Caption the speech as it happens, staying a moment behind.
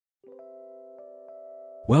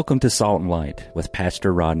Welcome to Salt and Light with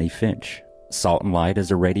Pastor Rodney Finch. Salt and Light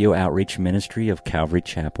is a radio outreach ministry of Calvary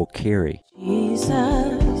Chapel, Cary. Jesus,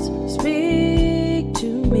 speak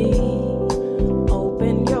to me.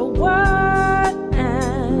 Open your word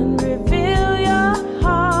and reveal your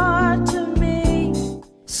heart to me.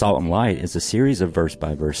 Salt and Light is a series of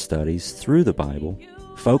verse-by-verse studies through the Bible,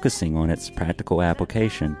 focusing on its practical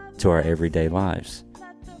application to our everyday lives.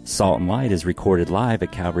 Salt and Light is recorded live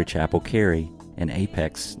at Calvary Chapel, Cary in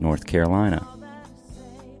Apex, North Carolina.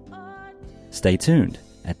 Stay tuned.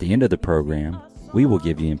 At the end of the program, we will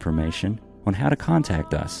give you information on how to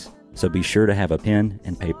contact us, so be sure to have a pen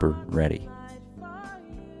and paper ready.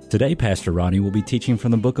 Today, Pastor Rodney will be teaching from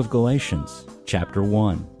the book of Galatians, chapter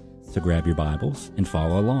 1. So grab your Bibles and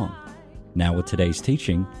follow along. Now with today's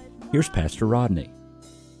teaching, here's Pastor Rodney.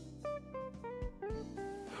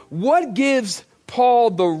 What gives Paul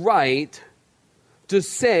the right to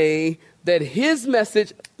say that his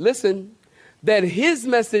message, listen, that his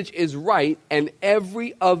message is right and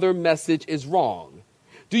every other message is wrong?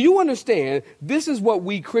 Do you understand? This is what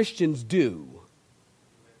we Christians do.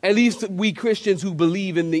 At least we Christians who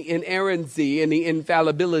believe in the inerrancy and the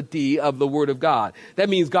infallibility of the Word of God. That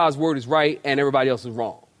means God's Word is right and everybody else is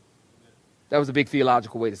wrong. That was a big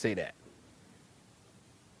theological way to say that.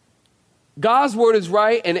 God's Word is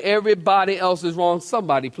right and everybody else is wrong.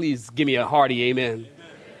 Somebody please give me a hearty amen.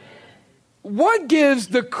 What gives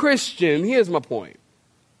the Christian, here's my point.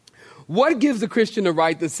 What gives the Christian the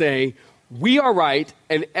right to say, we are right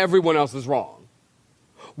and everyone else is wrong?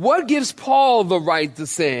 What gives Paul the right to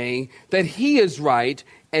say that he is right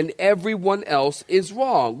and everyone else is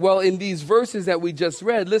wrong? Well, in these verses that we just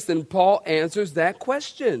read, listen, Paul answers that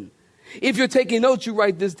question. If you're taking notes, you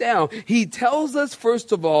write this down. He tells us,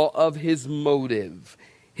 first of all, of his motive.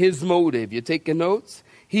 His motive. You're taking notes?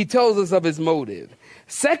 He tells us of his motive.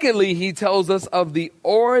 Secondly, he tells us of the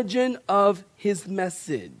origin of his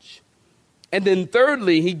message. And then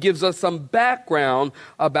thirdly, he gives us some background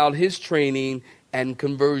about his training and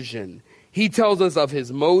conversion. He tells us of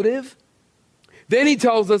his motive. Then he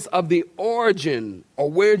tells us of the origin, or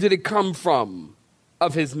where did it come from,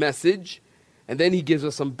 of his message. And then he gives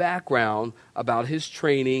us some background about his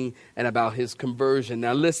training and about his conversion.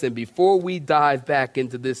 Now listen, before we dive back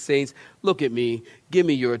into this, saints, look at me, give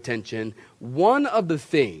me your attention. One of the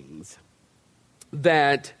things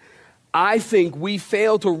that I think we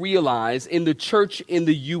fail to realize in the church in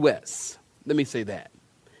the U.S., let me say that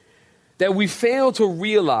we fail to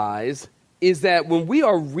realize is that when we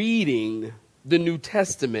are reading the New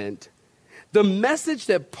Testament, the message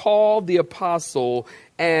that Paul the apostle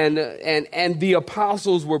and the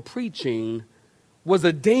apostles were preaching was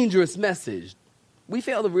a dangerous message. We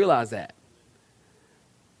fail to realize that.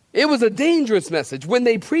 It was a dangerous message. When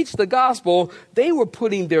they preached the gospel, they were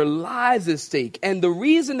putting their lives at stake. And the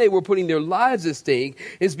reason they were putting their lives at stake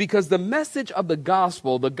is because the message of the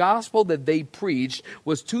gospel that they preached,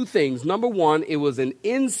 was two things. Number one, it was an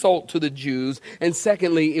insult to the Jews. And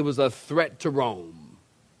secondly, it was a threat to Rome.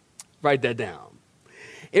 Write that down.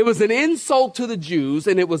 It was an insult to the Jews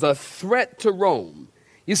and it was a threat to Rome.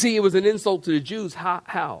 You see, it was an insult to the Jews.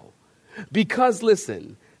 How? Because,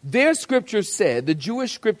 listen, their scriptures said, the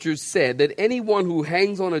Jewish scriptures said that anyone who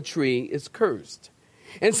hangs on a tree is cursed.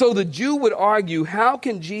 And so the Jew would argue, how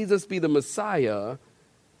can Jesus be the Messiah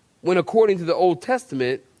when according to the Old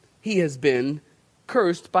Testament, he has been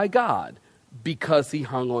cursed by God? Because he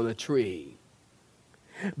hung on a tree.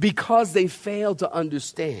 Because they failed to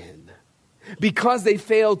understand. Because they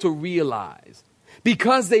failed to realize.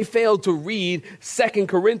 Because they failed to read 2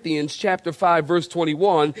 Corinthians chapter 5, verse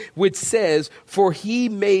 21, which says, for he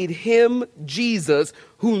made him, Jesus,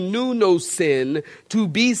 who knew no sin, to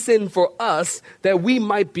be sin for us, that we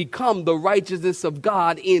might become the righteousness of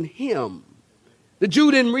God in him. The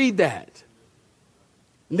Jew didn't read that.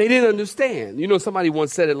 They didn't understand. You know, somebody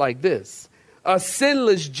once said it like this. A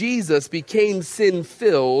sinless Jesus became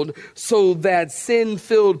sin-filled so that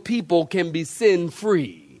sin-filled people can be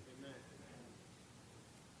sin-free.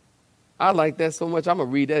 I like that so much, I'm going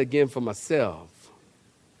to read that again for myself.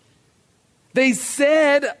 They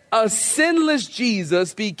said a sinless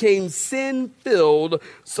Jesus became sin-filled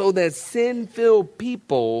so that sin-filled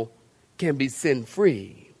people can be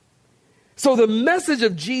sin-free. So the message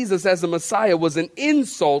of Jesus as the Messiah was an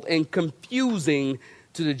insult and confusing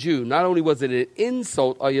to the Jew. Not only was it an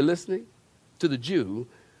insult, are you listening, to the Jew,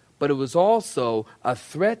 but it was also a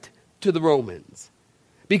threat to the Romans.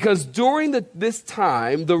 Because during this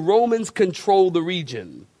time, the Romans controlled the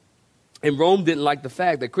region. And Rome didn't like the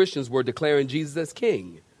fact that Christians were declaring Jesus as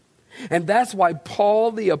king. And that's why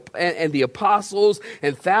Paul and the apostles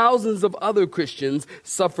and thousands of other Christians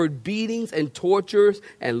suffered beatings and tortures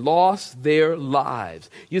and lost their lives.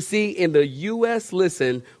 You see, in the U.S.,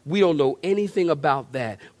 listen, we don't know anything about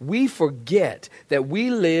that. We forget that we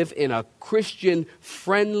live in a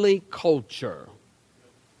Christian-friendly culture.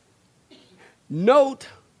 Note,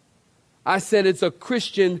 I said it's a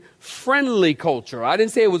Christian-friendly culture. I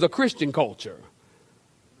didn't say it was a Christian culture.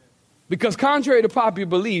 Because contrary to popular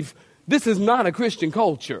belief, this is not a Christian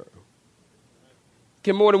culture.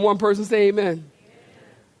 Can more than one person say amen? Amen.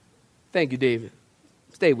 Thank you, David.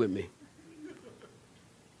 Stay with me.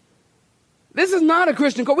 This is not a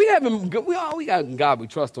Christian culture. We got God we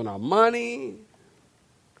trust on our money.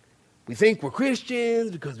 We think we're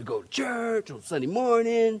Christians because we go to church on Sunday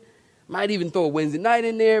morning. Might even throw a Wednesday night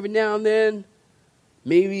in there every now and then.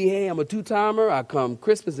 Maybe, hey, I'm a two-timer. I come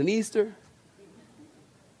Christmas and Easter.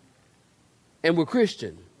 And we're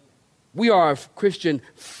Christian. We are a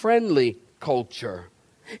Christian-friendly culture.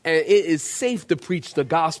 And it is safe to preach the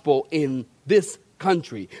gospel in this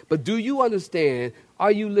country. But do you understand?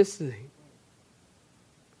 Are you listening?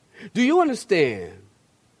 Do you understand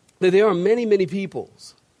that there are many, many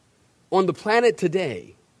peoples on the planet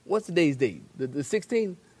today? What's today's date? The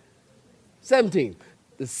 16th? 17th.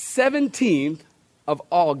 The 17th of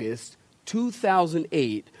August,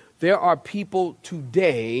 2008. There are people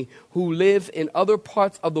today who live in other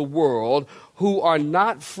parts of the world who are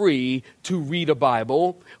not free to read a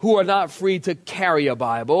Bible, who are not free to carry a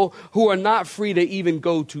Bible, who are not free to even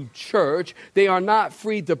go to church. They are not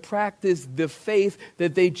free to practice the faith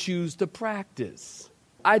that they choose to practice.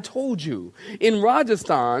 I told you, in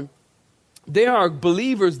Rajasthan, there are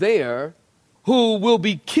believers there who will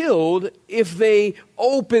be killed if they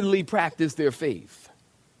openly practice their faith.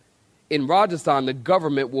 In Rajasthan, the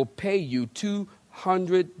government will pay you $200.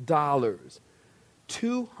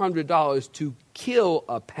 $200 to kill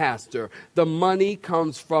a pastor. The money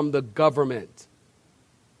comes from the government.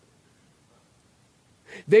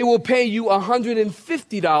 They will pay you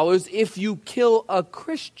 $150 if you kill a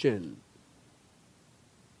Christian.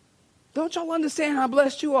 Don't y'all understand how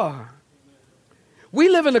blessed you are? We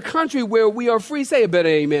live in a country where we are free. Say a better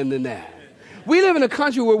amen than that. We live in a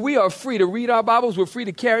country where we are free to read our Bibles. We're free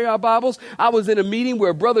to carry our Bibles. I was in a meeting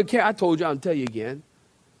where I told you, I'll tell you again.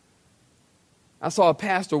 I saw a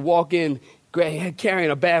pastor walk in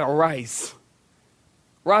carrying a bag of rice.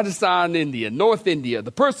 Rajasthan, India, North India,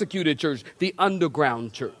 the persecuted church, the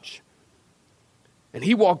underground church. And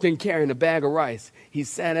he walked in carrying a bag of rice. He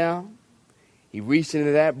sat down. He reached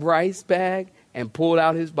into that rice bag and pulled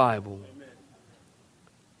out his Bible.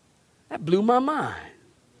 That blew my mind.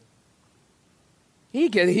 He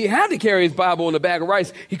had to carry his Bible in a bag of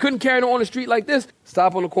rice. He couldn't carry it on the street like this.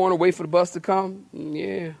 Stop on the corner, wait for the bus to come.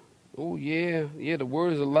 Yeah. Oh, yeah. Yeah, the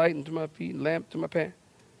word is a light unto my feet, lamp to my path.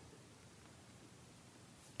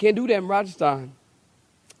 Can't do that in Rajasthan.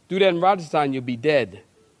 Do that in Rajasthan, you'll be dead.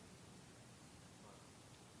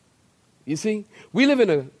 You see? We live in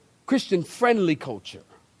a Christian-friendly culture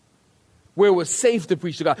where it was safe to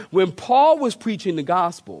preach the gospel. When Paul was preaching the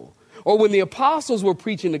gospel, or when the apostles were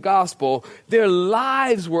preaching the gospel, their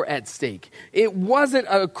lives were at stake. It wasn't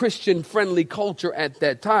a Christian-friendly culture at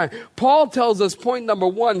that time. Paul tells us, point number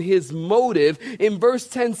one, his motive. In verse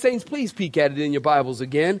 10, saints, please peek at it in your Bibles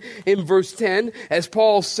again. In verse 10, as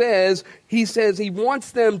Paul says he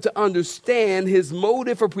wants them to understand his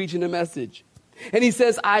motive for preaching the message. And he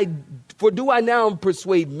says, for do I now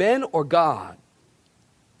persuade men or God?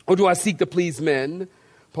 Or do I seek to please men?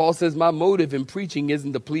 Paul says, my motive in preaching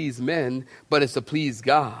isn't to please men, but it's to please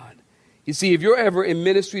God. You see, if you're ever in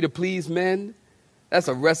ministry to please men, that's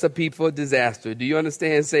a recipe for disaster. Do you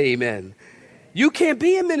understand? Say amen. You can't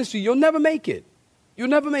be in ministry. You'll never make it. You'll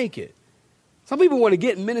never make it. Some people want to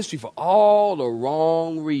get in ministry for all the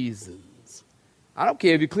wrong reasons. I don't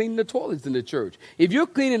care if you're cleaning the toilets in the church. If you're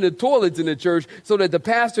cleaning the toilets in the church so that the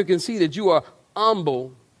pastor can see that you are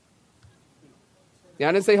humble. Yeah,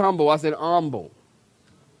 I didn't say humble. I said humble.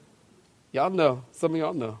 Y'all know. Some of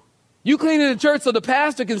y'all know. You clean in the church so the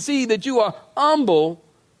pastor can see that you are humble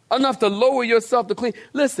enough to lower yourself to clean.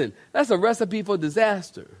 Listen, that's a recipe for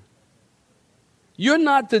disaster. You're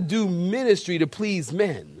not to do ministry to please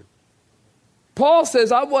men. Paul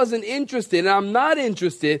says, I wasn't interested, and I'm not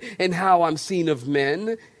interested in how I'm seen of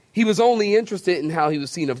men. He was only interested in how he was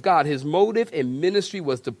seen of God. His motive in ministry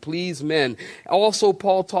was to please men. Also,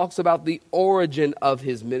 Paul talks about the origin of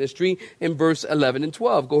his ministry in verse 11 and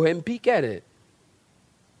 12. Go ahead and peek at it.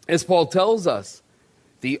 As Paul tells us,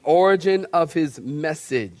 the origin of his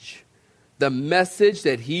message. The message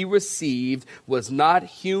that he received was not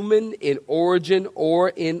human in origin or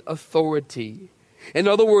in authority. In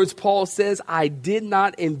other words, Paul says, I did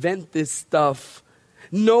not invent this stuff.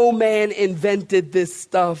 No man invented this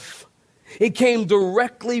stuff. It came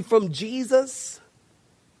directly from Jesus.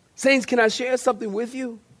 Saints, can I share something with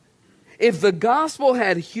you? If the gospel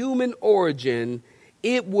had human origin,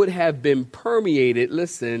 it would have been permeated,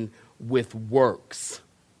 listen, with works.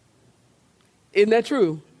 Isn't that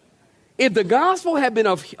true? If the gospel had been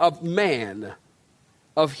of man,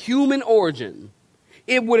 of human origin,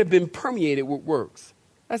 it would have been permeated with works.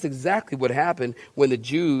 That's exactly what happened when the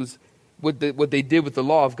Jews, what they did with the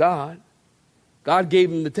law of God. God gave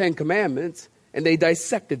them the 10 Commandments, and they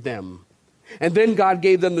dissected them. And then God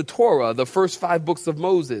gave them the Torah, the first 5 books of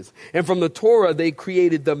Moses. And from the Torah, they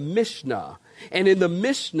created the Mishnah. And in the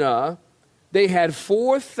Mishnah, they had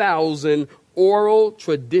 4,000 oral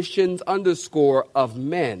traditions of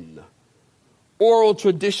men. Oral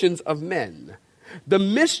traditions of men. The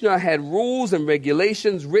Mishnah had rules and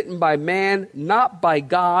regulations written by man, not by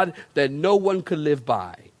God, that no one could live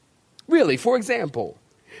by. Really, for example,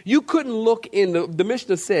 you couldn't look in, the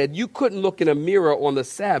Mishnah said, you couldn't look in a mirror on the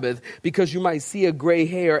Sabbath because you might see a gray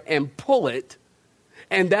hair and pull it,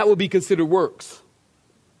 and that would be considered works.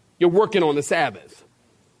 You're working on the Sabbath.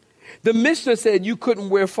 The Mishnah said you couldn't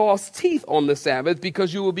wear false teeth on the Sabbath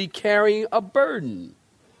because you would be carrying a burden.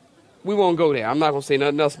 We won't go there. I'm not going to say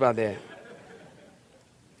nothing else about that.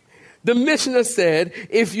 The Mishnah said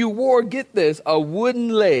if you wore, get this, a wooden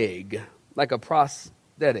leg, like a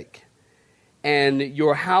prosthetic, and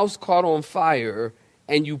your house caught on fire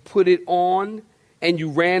and you put it on and you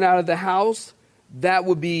ran out of the house, that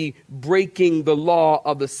would be breaking the law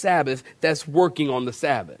of the Sabbath. That's working on the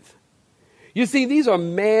Sabbath. You see, these are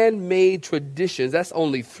man-made traditions. That's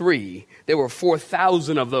only 3. There were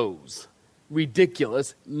 4,000 of those.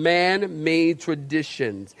 Ridiculous, man-made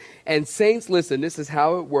traditions. And saints, listen, this is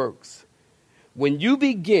how it works. When you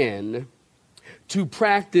begin to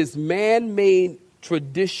practice man-made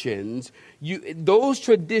traditions, those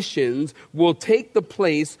traditions will take the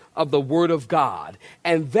place of the Word of God.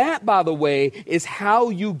 And that, by the way, is how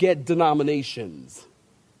you get denominations.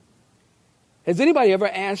 Has anybody ever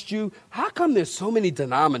asked you, how come there's so many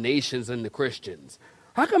denominations in the Christians?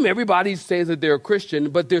 How come everybody says that they're a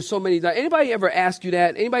Christian, but there's so many? Anybody ever ask you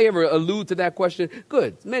that? Anybody ever allude to that question?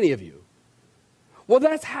 Good, many of you. Well,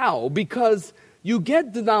 that's how, because you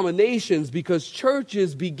get denominations because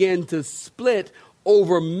churches begin to split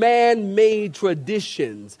over man-made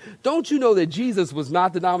traditions. Don't you know that Jesus was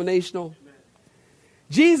not denominational?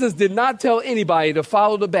 Jesus did not tell anybody to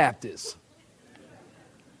follow the Baptists.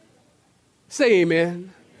 Say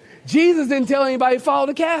amen. Jesus didn't tell anybody to follow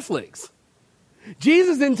the Catholics.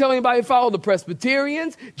 Jesus didn't tell anybody to follow the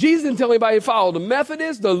Presbyterians. Jesus didn't tell anybody to follow the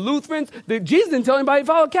Methodists, the Lutherans. Jesus didn't tell anybody to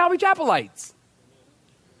follow Calvary Chapelites.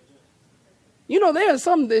 You know,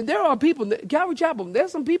 there are people, Calvary Chapel,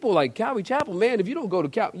 there's some people like Calvary Chapel, man, if you don't go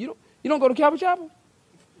to you don't go to Calvary Chapel?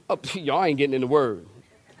 Oh, y'all ain't getting in the Word.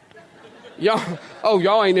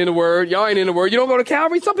 Y'all ain't in the Word. Y'all ain't in the Word. You don't go to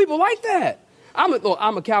Calvary? Some people like that. I'm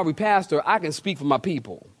a Calvary pastor. I can speak for my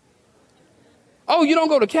people. Oh, you don't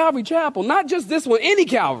go to Calvary Chapel? Not just this one, any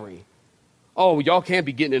Calvary. Oh, y'all can't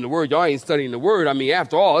be getting in the Word. Y'all ain't studying the Word. I mean,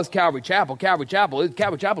 after all, it's Calvary Chapel. Calvary Chapel. It's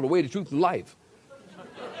Calvary Chapel, the way, the truth, and life.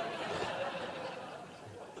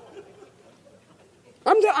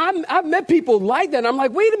 I've met people like that. I'm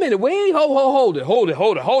like, wait a minute, hold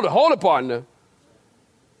it, partner.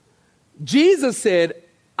 Jesus said,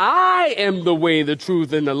 I am the way, the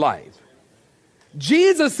truth, and the life.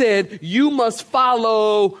 Jesus said, you must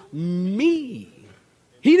follow me.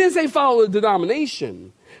 He didn't say follow the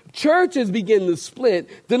denomination. Churches begin to split.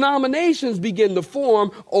 Denominations begin to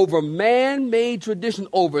form over man-made tradition,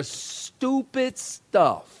 over stupid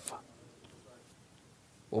stuff.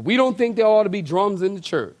 Well, we don't think there ought to be drums in the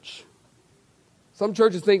church. Some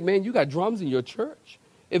churches think, man, you got drums in your church.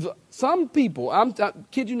 If some people, I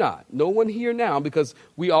kid you not, no one here now, because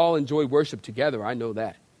we all enjoy worship together. I know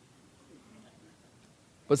that.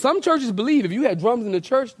 But some churches believe if you had drums in the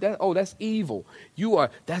church, that's evil.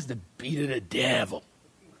 That's the beat of the devil.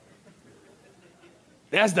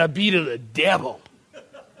 That's the beat of the devil.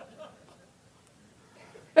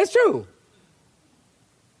 That's true.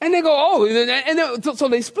 And they go, so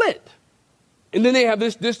they split. And then they have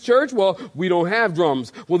this church, well, we don't have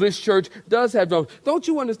drums. Well, this church does have drums. Don't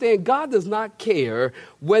you understand? God does not care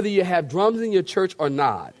whether you have drums in your church or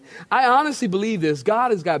not. I honestly believe this.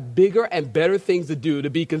 God has got bigger and better things to do to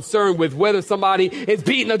be concerned with whether somebody is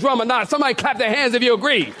beating a drum or not. Somebody clap their hands if you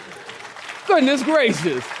agree. Goodness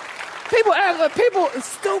gracious. People act like people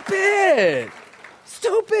stupid.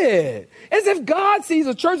 As if God sees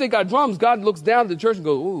a church that got drums, God looks down at the church and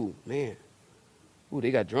goes, ooh, man. Ooh,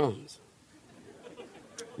 they got drums.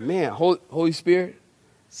 Man, Holy Spirit,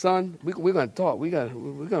 son, we're going to talk. We're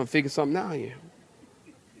going to figure something out here.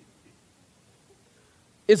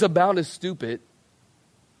 It's about as stupid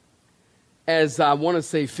as I want to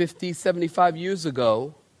say 50, 75 years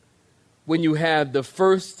ago when you had the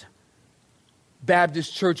First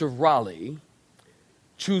Baptist Church of Raleigh.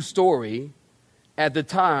 True story. At the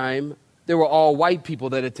time, there were all white people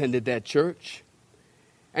that attended that church.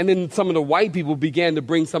 And then some of the white people began to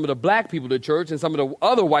bring some of the black people to church, and some of the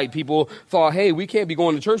other white people thought, hey, we can't be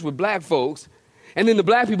going to church with black folks. And then the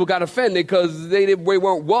black people got offended because they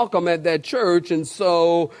weren't welcome at that church. And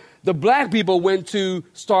so the black people went to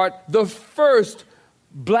start the first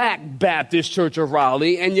Black Baptist Church of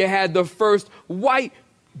Raleigh, and you had the first White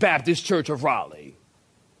Baptist Church of Raleigh.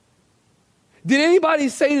 Did anybody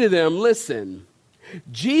say to them, listen,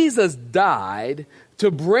 Jesus died to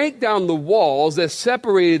break down the walls that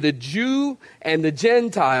separated the Jew and the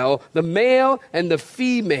Gentile, the male and the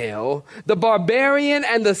female, the barbarian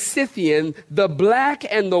and the Scythian, the black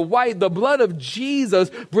and the white? The blood of Jesus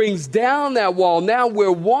brings down that wall. Now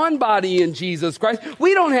we're one body in Jesus Christ.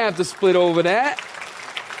 We don't have to split over that.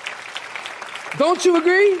 Don't you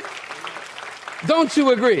agree? Don't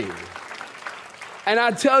you agree? And I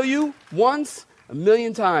tell you once, a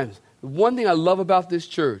million times, the one thing I love about this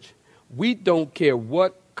church, we don't care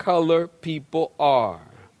what color people are.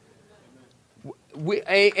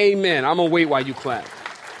 Amen. I'm going to wait while you clap.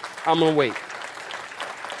 I'm going to wait.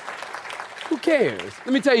 Who cares?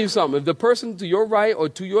 Let me tell you something. If the person to your right or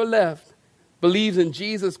to your left believes in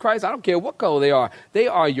Jesus Christ, I don't care what color they are. They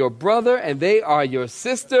are your brother and they are your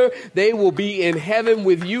sister. They will be in heaven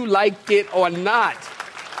with you, like it or not.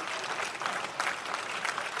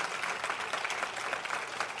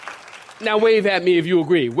 Now wave at me if you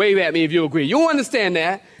agree. Wave at me if you agree. You understand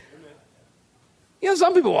that? You know,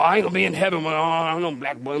 some people, I ain't gonna be in heaven with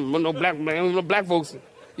no black folks.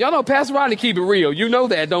 Y'all know Pastor Rodney keep it real. You know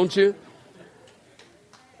that, don't you?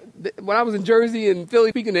 When I was in Jersey and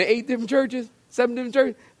Philly speaking to 8 different churches, 7 different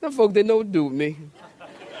churches, them folk didn't know what to do with me.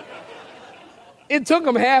 It took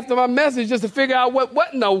them half of my message just to figure out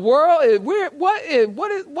what in the world is,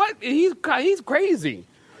 he's crazy.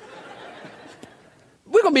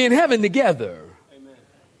 We're going to be in heaven together. Amen.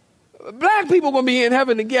 Black people are going to be in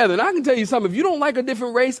heaven together. And I can tell you something. If you don't like a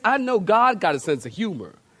different race, I know God got a sense of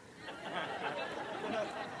humor.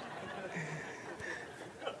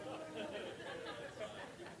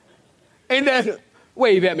 Ain't that?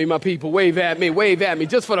 Wave at me, my people. Wave at me,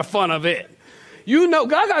 just for the fun of it. You know,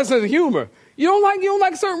 God got a sense of humor. You don't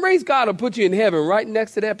like a certain race, God will put you in heaven right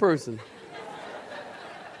next to that person.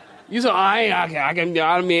 You say,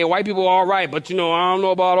 I mean, white people are all right, but, I don't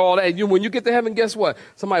know about all that. When you get to heaven, guess what?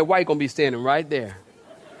 Somebody white going to be standing right there.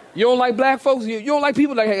 You don't like black folks? You don't like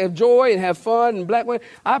people that have joy and have fun and black women?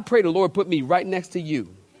 I pray the Lord put me right next to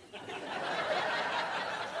you.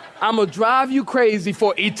 I'm going to drive you crazy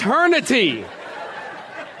for eternity.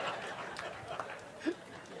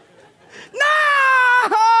 No!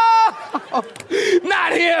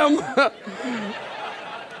 Not him.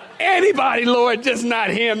 Anybody, Lord, just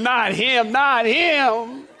not him.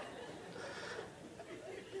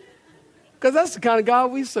 Because that's the kind of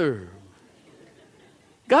God we serve.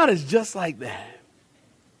 God is just like that.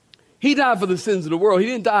 He died for the sins of the world. He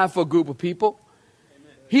didn't die for a group of people.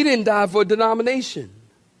 He didn't die for a denomination.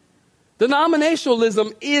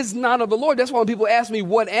 Denominationalism is not of the Lord. That's why when people ask me,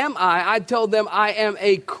 what am I tell them I am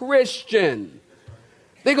a Christian.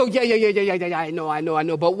 They go, yeah, I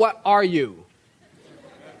know. But what are you?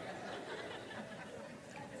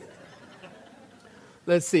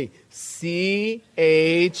 Let's see, C-H-R,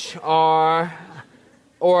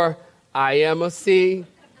 or I am a C,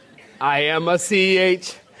 I am a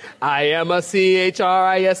C-H, I am a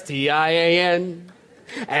C-H-R-I-S-T-I-A-N,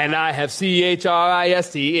 and I have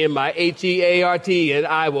C-H-R-I-S-T in my H-E-A-R-T, and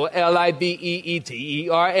I will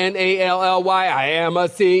L-I-B-E-E-T-E-R-N-A-L-L-Y, I am a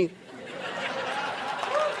C.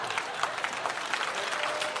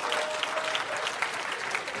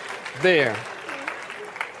 There.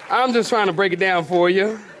 I'm just trying to break it down for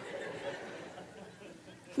you.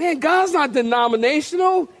 Man, God's not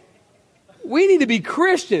denominational. We need to be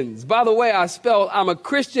Christians. By the way, I'm a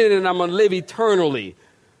Christian and I'm going to live eternally.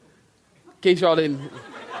 In case y'all didn't.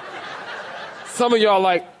 Some of y'all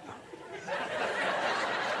like,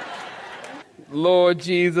 Lord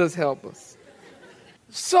Jesus, help us.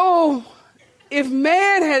 So, if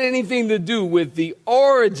man had anything to do with the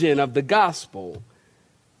origin of the gospel,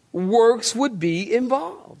 works would be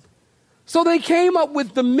involved. So they came up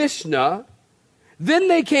with the Mishnah, then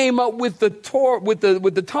they came up with the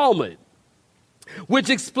Talmud, which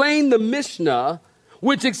explained the Mishnah,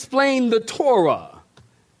 which explained the Torah.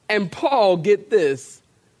 And Paul, get this,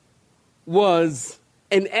 was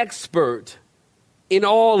an expert in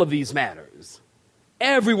all of these matters.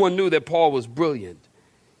 Everyone knew that Paul was brilliant.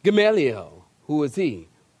 Gamaliel, who was he?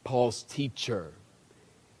 Paul's teacher.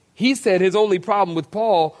 He said his only problem with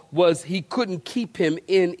Paul was he couldn't keep him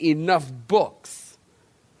in enough books.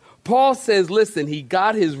 Paul says, listen, he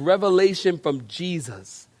got his revelation from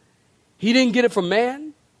Jesus. He didn't get it from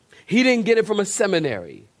man. He didn't get it from a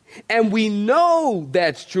seminary. And we know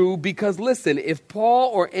that's true because, listen, if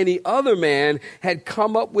Paul or any other man had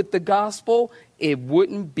come up with the gospel, it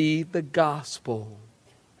wouldn't be the gospel.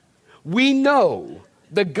 We know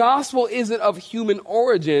the gospel isn't of human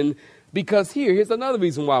origin because here's another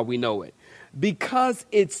reason why we know it. Because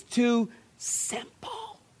it's too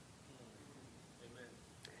simple.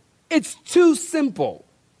 It's too simple.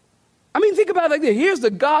 I mean, think about it like this. Here's the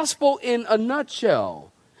gospel in a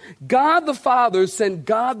nutshell. God the Father sent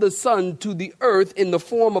God the Son to the earth in the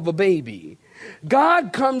form of a baby.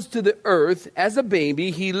 God comes to the earth as a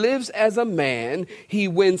baby. He lives as a man. He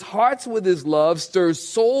wins hearts with his love, stirs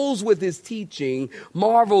souls with his teaching,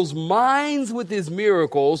 marvels minds with his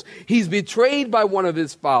miracles. He's betrayed by one of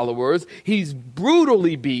his followers. He's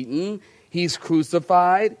brutally beaten. He's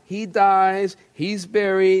crucified. He dies. He's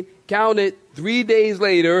buried. Count it. 3 days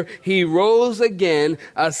later, he rose again,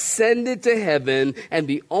 ascended to heaven, and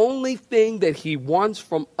the only thing that he wants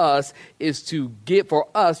from us is for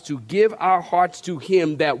us to give our hearts to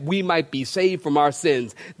him that we might be saved from our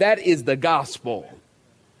sins. That is the gospel.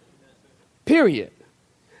 Period.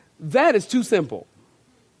 That is too simple.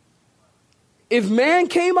 If man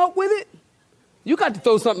came up with it, you got to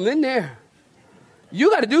throw something in there. You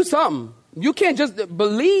got to do something. You can't just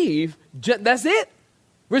believe. That's it.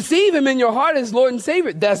 Receive him in your heart as Lord and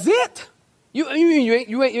Savior. That's it. You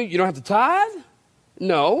don't have to tithe?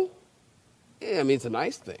 No. Yeah, I mean, it's a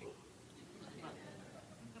nice thing.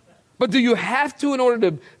 But do you have to in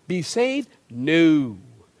order to be saved? No.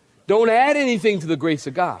 Don't add anything to the grace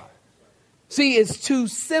of God. See, it's too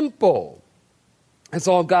simple. That's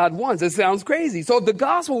all God wants. It sounds crazy. So if the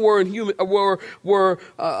gospel were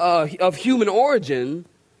of human origin,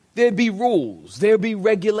 there'd be rules. There'd be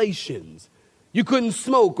regulations. You couldn't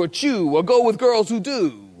smoke or chew or go with girls who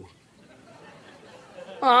do.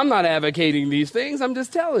 I'm not advocating these things. I'm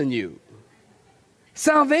just telling you.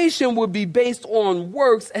 Salvation would be based on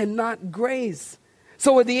works and not grace.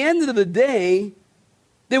 So at the end of the day,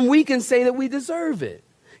 then we can say that we deserve it.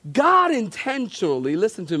 God intentionally,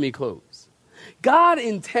 listen to me close. God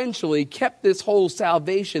intentionally kept this whole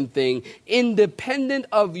salvation thing independent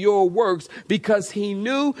of your works because he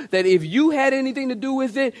knew that if you had anything to do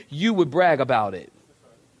with it, you would brag about it.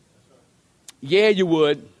 Yeah, you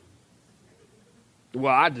would.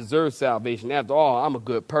 Well, I deserve salvation. After all, I'm a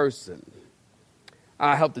good person.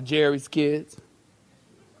 I helped the Jerry's kids.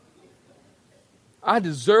 I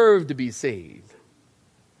deserve to be saved.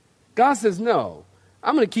 God says, no.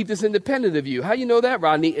 I'm going to keep this independent of you. How you know that,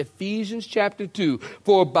 Rodney? Ephesians chapter 2.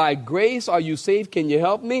 For by grace are you saved. Can you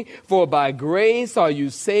help me? For by grace are you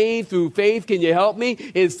saved through faith. Can you help me?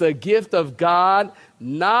 It's the gift of God,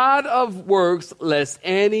 not of works, lest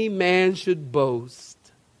any man should boast.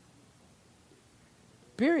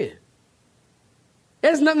 Period. It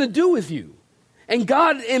has nothing to do with you. And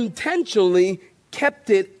God intentionally kept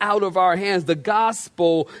it out of our hands. The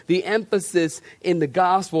gospel, the emphasis in the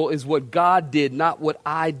gospel is what God did, not what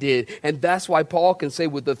I did. And that's why Paul can say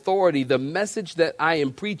with authority, the message that I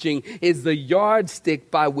am preaching is the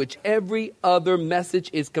yardstick by which every other message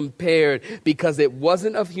is compared because it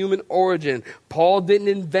wasn't of human origin. Paul didn't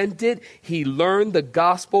invent it. He learned the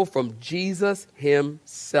gospel from Jesus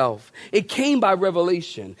himself. It came by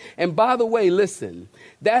revelation. And by the way, listen,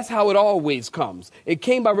 that's how it always comes. It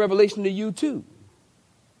came by revelation to you too.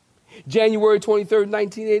 January 23rd,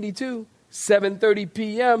 1982, 7:30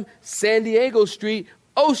 p.m., San Diego Street,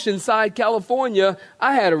 Oceanside, California.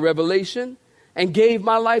 I had a revelation and gave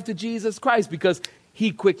my life to Jesus Christ because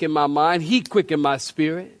he quickened my mind. He quickened my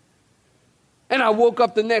spirit. And I woke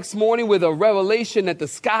up the next morning with a revelation that the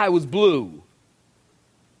sky was blue.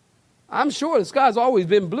 I'm sure the sky's always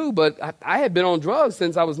been blue, but I had been on drugs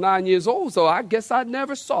since I was 9 years old, so I guess I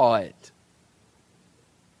never saw it.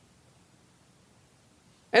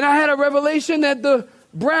 And I had a revelation that the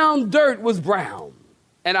brown dirt was brown.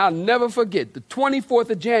 And I'll never forget, the 24th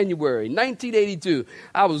of January, 1982,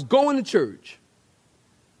 I was going to church.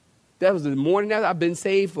 That was the morning after I've been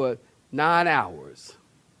saved for 9 hours.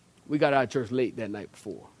 We got out of church late that night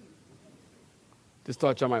before. Just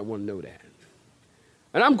thought y'all might want to know that.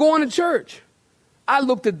 And I'm going to church.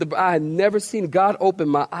 I had never seen, God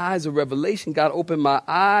opened my eyes, a revelation. God opened my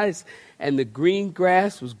eyes, and the green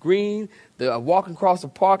grass was green. Walking across the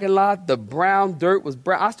parking lot, the brown dirt was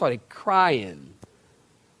brown. I started crying.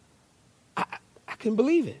 I couldn't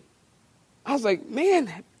believe it. I was like, man,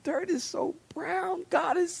 that dirt is so brown.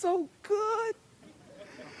 God is so good.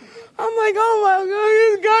 I'm like, oh my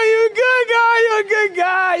God, you're a good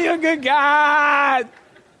God, you're a good God.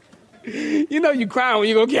 You know you cry when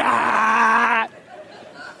you go, God.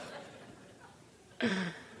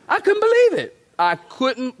 I couldn't believe it. I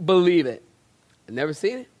couldn't believe it. I'd never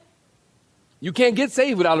seen it. You can't get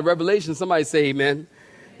saved without a revelation. Somebody say amen.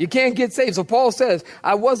 You can't get saved. So Paul says,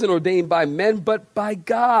 I wasn't ordained by men, but by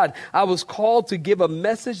God. I was called to give a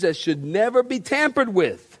message that should never be tampered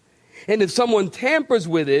with. And if someone tampers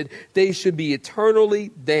with it, they should be eternally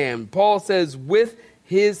damned. Paul says, with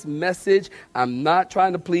his message, I'm not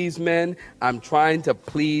trying to please men. I'm trying to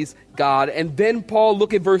please God. And then Paul,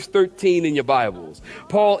 look at verse 13 in your Bibles.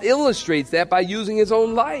 Paul illustrates that by using his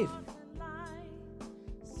own life.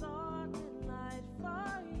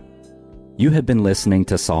 You have been listening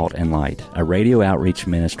to Salt and Light, a radio outreach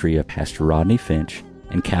ministry of Pastor Rodney Finch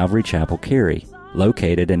and Calvary Chapel, Cary,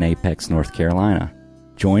 located in Apex, North Carolina.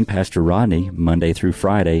 Join Pastor Rodney Monday through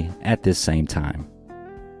Friday at this same time.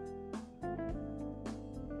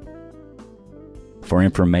 For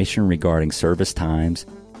information regarding service times,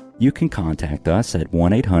 you can contact us at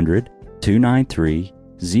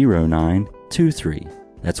 1-800-293-0923.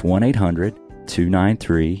 That's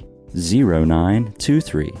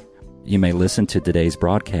 1-800-293-0923. You may listen to today's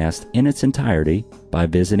broadcast in its entirety by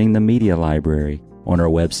visiting the media library on our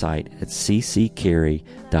website at cccary.org.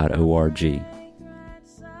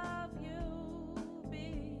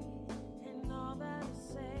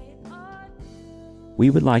 We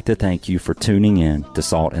would like to thank you for tuning in to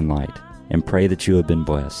Salt and Light and pray that you have been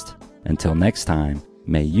blessed. Until next time,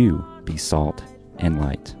 may you be salt and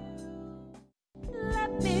light.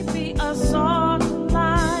 Let me be a salt.